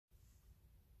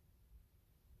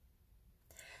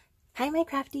Hi my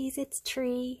crafties, it's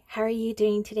Tree. How are you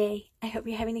doing today? I hope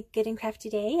you're having a good and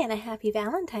crafty day and a happy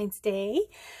Valentine's Day.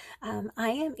 I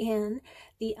am in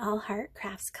the All Heart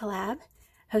Crafts collab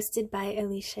hosted by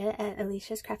Elisha at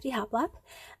ElishasCraftyHoplop.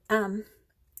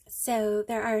 So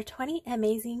there are 20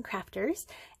 amazing crafters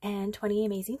and 20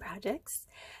 amazing projects.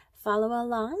 Follow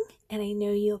along and I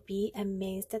know you'll be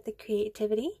amazed at the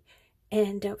creativity.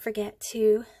 And don't forget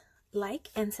to like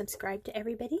and subscribe to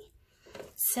everybody.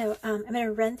 So I'm going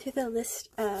to run through the list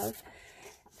of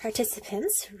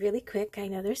participants really quick. I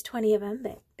know there's 20 of them,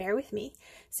 but bear with me.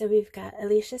 So we've got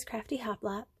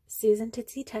ElishasCraftyHoplop, Susan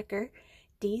Tootsie Tucker,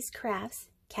 Dee's Crafts,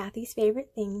 Cathy's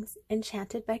Favorite Things,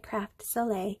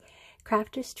 EnchantedbyCraftSolae,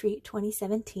 Crafter Street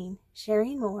 2017,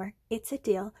 Sharingmoore, It's a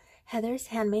Deal, Heather's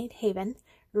Handmade Haven,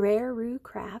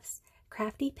 RareRooCrafts,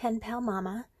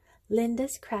 Craftypenpalmoma,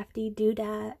 Lynda's Crafty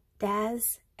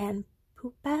Doodas and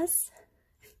Poopas,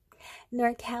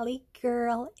 NorCali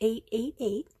Girl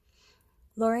 888,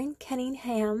 Lauren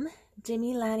Cunningham,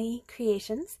 JimmyLani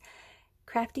Creations,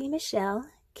 Crafty Michelle,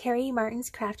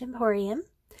 CarrieMartin's CraftEmporium,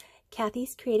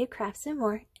 Cathy's Creative Crafts and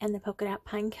More, and the Polkadot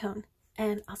Pinecone,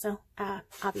 and also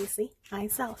obviously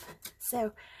myself.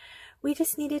 So we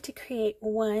just needed to create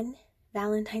one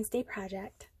Valentine's Day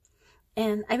project,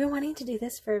 and I've been wanting to do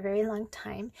this for a very long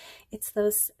time. It's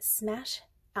those smash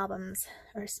albums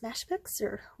or smash books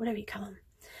or whatever you call them.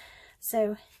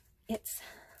 So it's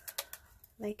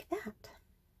like that.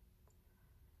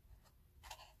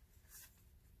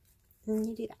 And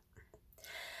you do that.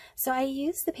 So I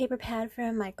use the paper pad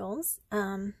from Michael's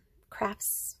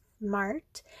Crafts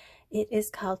Mart. It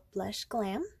is called Blush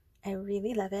Glam. I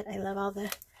really love it. I love all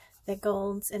the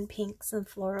golds and pinks and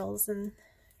florals and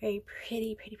very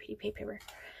pretty paper.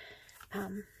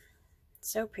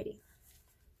 So pretty.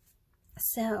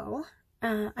 So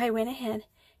I went ahead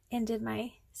and did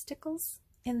my stickles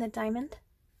in the diamond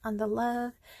on the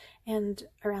love and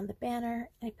around the banner.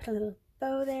 I put a little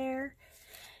bow there.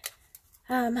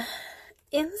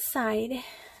 Inside,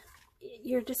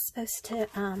 you're just supposed to,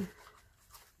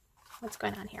 what's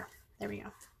going on here? There we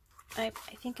go. I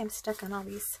think I'm stuck on all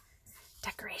these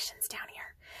decorations down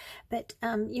here. But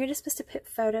you're just supposed to put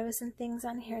photos and things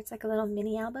on here. It's like a little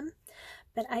mini album.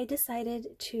 But I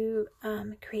decided to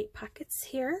create pockets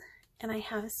here. And I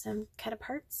have some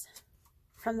cut-aparts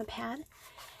from the pad.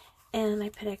 And I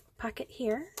put a pocket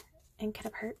here and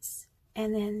cut-aparts.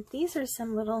 And then these are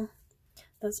some little,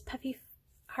 those puffy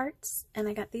hearts. And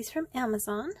I got these from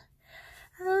Amazon.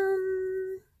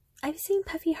 I've seen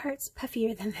puffy hearts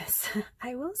puffier than this.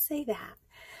 I will say that.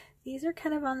 These are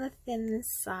kind of on the thin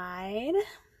side.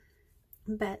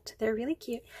 But they're really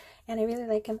cute. And I really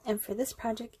like them. And for this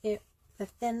project, the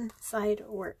thin side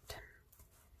worked.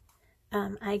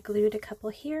 I glued a couple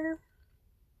here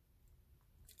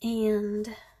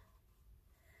and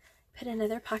put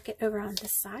another pocket over on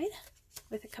this side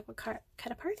with a couple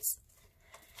cut-aparts.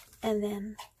 And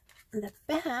then the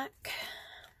back,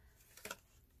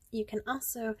 you can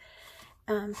also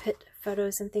put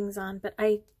photos and things on, but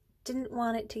I didn't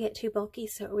want it to get too bulky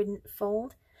so it wouldn't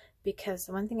fold, because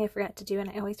the one thing I forgot to do, and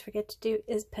I always forget to do,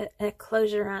 is put a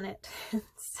closure on it.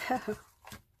 So,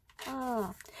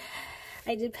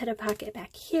 I did put a pocket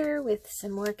back here with some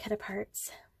more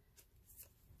cut-aparts.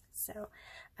 So,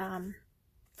 and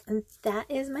that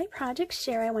is my project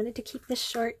share. I wanted to keep this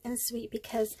short and sweet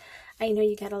because I know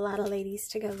you got a lot of ladies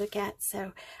to go look at.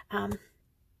 So, a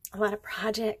lot of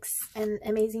projects and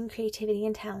amazing creativity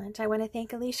and talent. I want to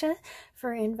thank Elisha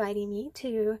for inviting me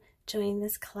to join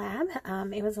this collab.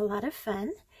 It was a lot of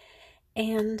fun.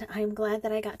 And I'm glad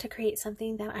that I got to create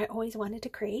something that I always wanted to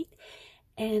create.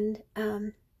 And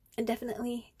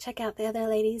definitely check out the other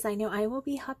ladies. I know I will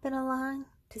be hopping along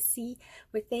to see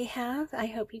what they have. I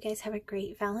hope you guys have a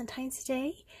great Valentine's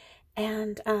Day.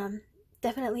 And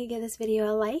definitely give this video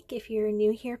a like. If you're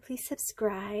new here, please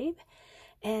subscribe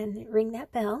and ring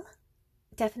that bell.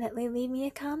 Definitely leave me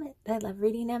a comment. I love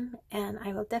reading them, and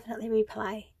I will definitely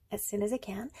reply as soon as I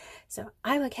can. So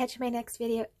I will catch you in my next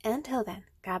video. Until then,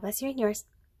 God bless you and yours.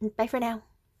 Bye for now.